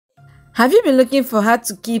Have you been looking for how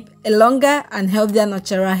to keep a longer and healthier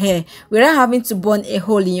natural hair without having to burn a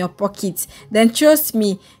hole in your pocket? Then trust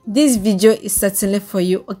me, this video is certainly for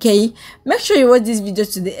you, okay? Make sure you watch this video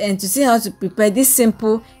to the end to see how to prepare this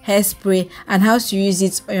simple hairspray and how to use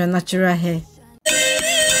it on your natural hair.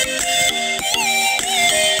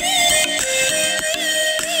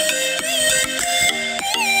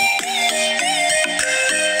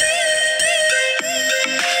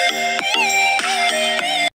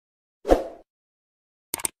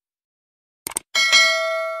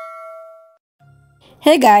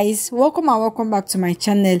 Hey guys, welcome back to my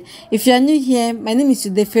channel. If you are new here, my name is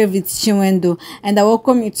today favorite Chinwendo and I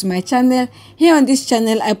welcome you to my channel. Here on this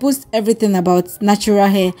channel, I post everything about natural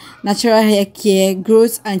hair care,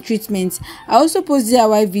 growth and treatment. I also post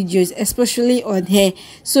DIY videos, especially on hair.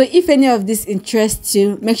 So if any of this interests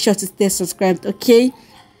you, make sure to stay subscribed, okay?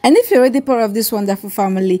 And if you're already part of this wonderful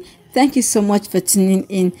family, thank you so much for tuning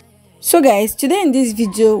in. So guys, today in this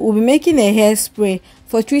video, we'll be making a hairspray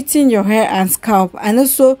for treating your hair and scalp and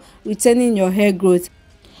also retaining your hair growth.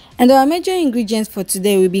 And our major ingredients for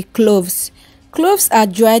today will be cloves. Cloves are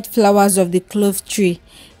dried flowers of the clove tree.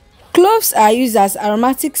 Cloves are used as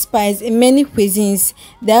aromatic spice in many cuisines.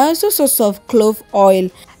 They are also source of clove oil.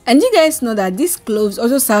 And you guys know that these cloves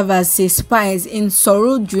also serve as a spice in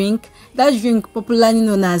sorrel drink, that drink popularly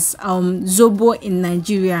known as zobo in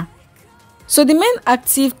Nigeria. So the main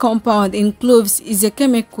active compound in cloves is a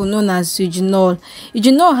chemical known as eugenol.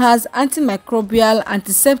 Eugenol has antimicrobial,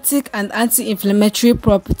 antiseptic and anti-inflammatory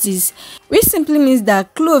properties, which simply means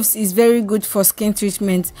that cloves is very good for skin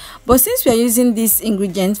treatment. But since we are using this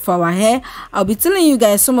ingredient for our hair, I'll be telling you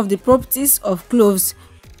guys some of the properties of cloves,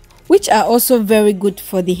 which are also very good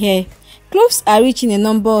for the hair. Cloves are rich in a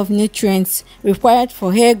number of nutrients required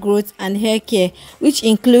for hair growth and hair care, which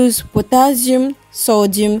includes potassium,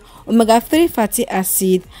 sodium, omega-3 fatty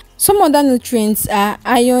acid. Some other nutrients are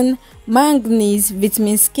iron, manganese,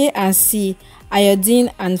 vitamins K and C,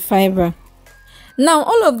 iodine and fiber. Now,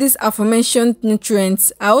 all of these aforementioned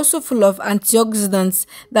nutrients are also full of antioxidants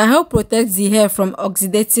that help protect the hair from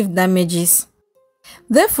oxidative damages.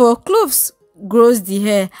 Therefore, cloves grows the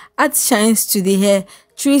hair, adds shines to the hair,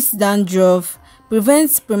 treats dandruff,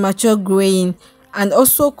 prevents premature graying, and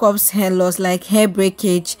also curbs hair loss like hair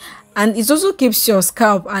breakage, and it also keeps your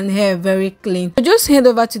scalp and hair very clean. So just head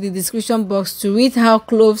over to the description box to read how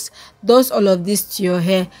cloves does all of this to your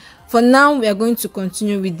hair. For now, we are going to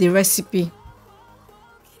continue with the recipe.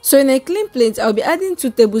 So in a clean plate, I'll be adding 2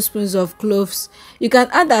 tablespoons of cloves. You can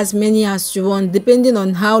add as many as you want depending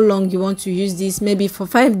on how long you want to use this, maybe for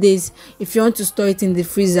 5 days if you want to store it in the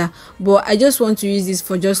freezer. But I just want to use this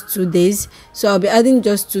for just 2 days, so I'll be adding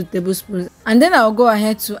just 2 tablespoons. And then I'll go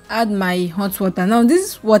ahead to add my hot water. Now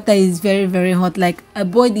this water is very hot, like I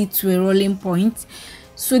boiled it to a rolling point.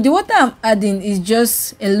 So the water I'm adding is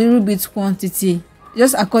just a little bit quantity,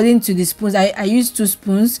 just according to the spoons. I use 2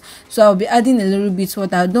 spoons, so I'll be adding a little bit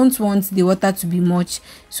water. I don't want the water to be much,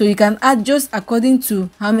 so you can add just according to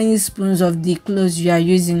how many spoons of the cloves you are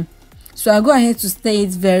using. So I'll go ahead to stir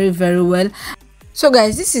it very well. So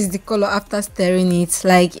guys, this is the color after stirring it,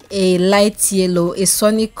 like a light yellow, a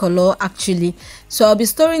sunny color actually. So I'll be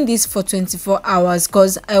storing this for 24 hours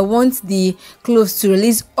because I want the cloves to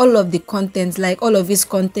release all of the contents, like all of its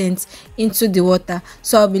contents, into the water.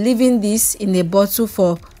 So I'll be leaving this in a bottle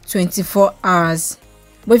for 24 hours.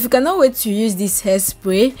 But if you cannot wait to use this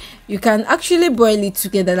hairspray, you can actually boil it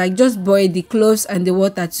together, like just boil the cloves and the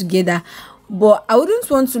water together. But I wouldn't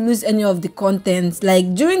want to lose any of the contents.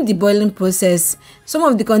 Like during the boiling process, some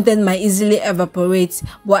of the content might easily evaporate,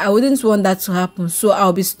 but I wouldn't want that to happen, so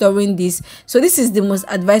I'll be storing this. So this is the most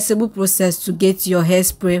advisable process to get your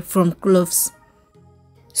hairspray from cloves.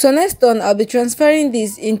 So next on, I'll be transferring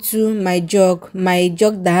this into my jug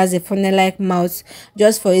that has a funnel-like mouth,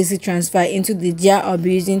 just for easy transfer into the jar I'll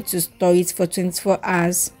be using to store it for 24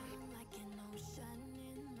 hours.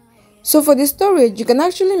 So for the storage, you can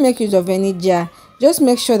actually make use of any jar. Just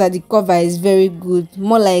make sure that the cover is very good,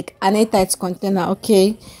 more like an airtight container,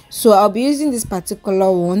 okay? So I'll be using this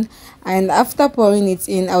particular one, and after pouring it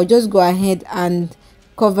in, I'll just go ahead and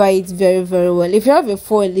cover it very well. If you have a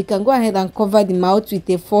foil, you can go ahead and cover the mouth with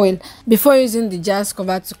a foil before using the jar's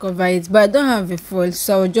cover to cover it, but I don't have a foil,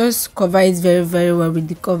 so I'll just cover it very well with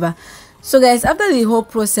the cover. So guys, after the whole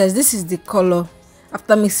process, this is the color.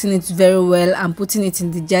 After mixing it very well and putting it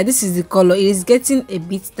in the jar, this is the color. It is getting a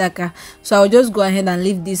bit darker, so I'll just go ahead and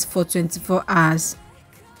leave this for 24 hours.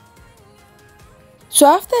 So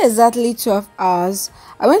after exactly 12 hours,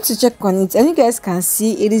 I went to check on it, and you guys can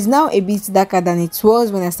see it is now a bit darker than it was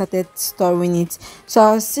when I started storing it. So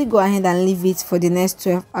I'll still go ahead and leave it for the next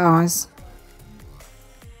 12 hours.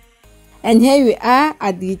 And here we are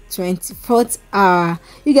at the 24th hour.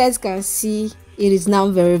 You guys can see it is now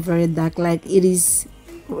very, very dark. Like it is,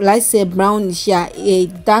 let's say, brownish, yeah, a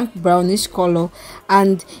dark brownish color,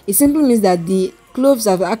 and it simply means that the cloves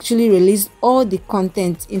have actually released all the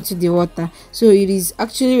content into the water, so it is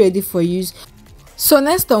actually ready for use. So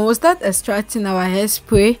next on, we'll start extracting our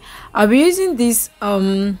hairspray. I'll be using this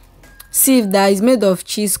sieve that is made of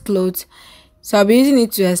cheesecloth, so I'll be using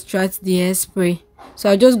it to extract the hairspray. So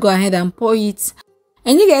I'll just go ahead and pour it,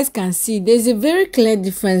 and you guys can see there's a very clear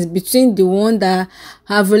difference between the one that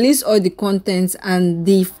have released all the contents and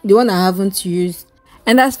the one I haven't used.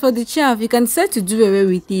 And as for the chaff, you can decide to do away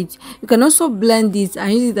with it. You can also blend it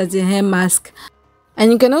and use it as a hair mask,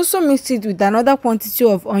 and you can also mix it with another quantity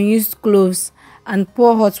of unused cloves and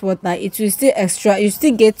pour hot water. It will still extra, you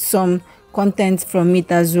still get some content from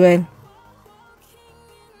it as well.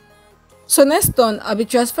 So next on, I'll be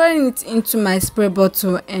transferring it into my spray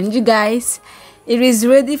bottle, and you guys, it is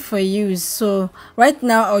ready for use. So right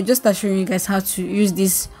now I'll just start showing you guys how to use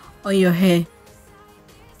this on your hair.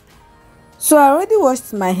 So I already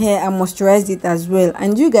washed my hair and moisturized it as well,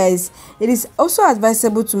 and you guys, it is also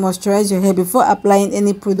advisable to moisturize your hair before applying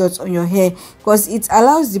any products on your hair, because it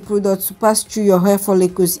allows the product to pass through your hair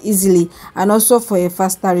follicles easily and also for a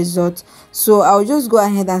faster result. So I'll just go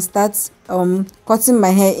ahead and start cutting my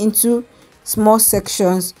hair into small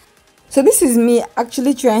sections. So this is me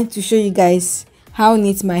actually trying to show you guys how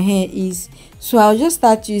neat my hair is. So I'll just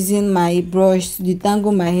start using my brush to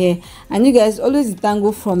detangle my hair, and you guys always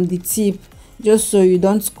detangle from the tip, just so you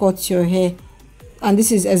don't cut your hair. And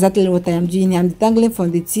this is exactly what I am doing. I'm detangling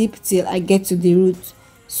from the tip till I get to the root,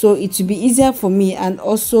 so it will be easier for me, and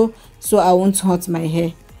also so I won't hurt my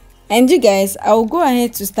hair. And you guys, I'll go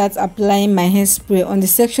ahead to start applying my hairspray on the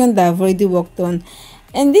section that I've already worked on.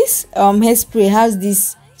 And this hairspray has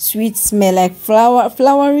this sweet smell, like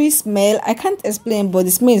flowery smell. I can't explain, but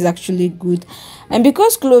the smell is actually good. And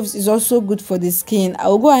because cloves is also good for the skin, I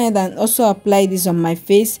will go ahead and also apply this on my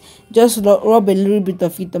face. Just rub a little bit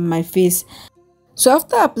of it on my face. So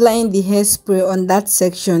after applying the hairspray on that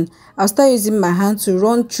section, I'll start using my hand to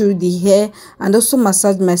run through the hair and also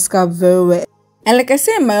massage my scalp very well. And like I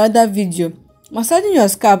said in my other video, massaging your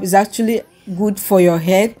scalp is actually good for your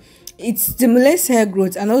head. It stimulates hair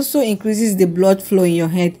growth and also increases the blood flow in your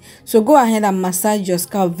head. So go ahead and massage your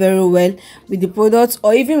scalp very well with the products,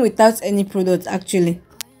 or even without any product actually.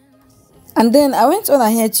 And then I went on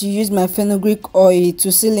ahead to use my fenugreek oil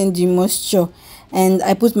to seal in the moisture, and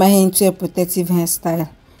I put my hair into a protective hairstyle.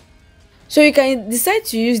 So you can decide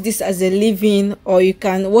to use this as a leave-in, or you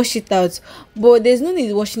can wash it out, but there's no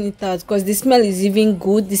need washing it out because the smell is even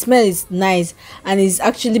good. The smell is nice, and it's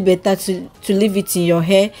actually better to leave it in your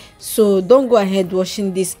hair. So don't go ahead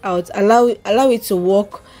washing this out. Allow it to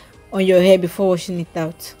work on your hair before washing it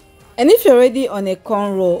out. And if you're already on a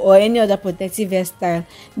cornrow or any other protective hairstyle,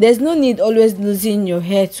 there's no need always losing your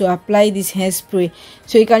hair to apply this hairspray.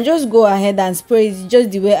 So you can just go ahead and spray it just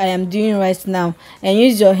the way I am doing right now, and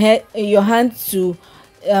use your hand to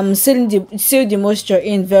seal the moisture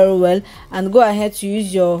in very well, and go ahead to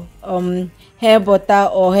use your hair butter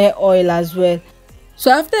or hair oil as well. So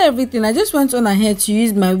after everything, I just went on ahead to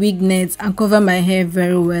use my wig net and cover my hair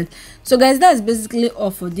very well. So guys, that's basically all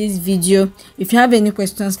for this video. If you have any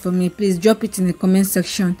questions for me, please drop it in the comment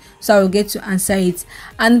section so I will get to answer it.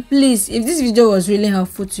 And please, if this video was really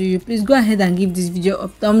helpful to you, please go ahead and give this video a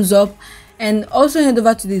thumbs up, and also head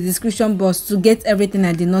over to the description box to get everything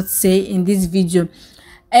I did not say in this video.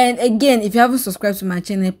 And again, if you haven't subscribed to my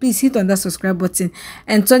channel, please hit on that subscribe button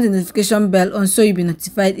and turn the notification bell on so you'll be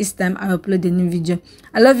notified each time I upload a new video.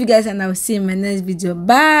 I love you guys, and I will see you in my next video.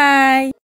 Bye.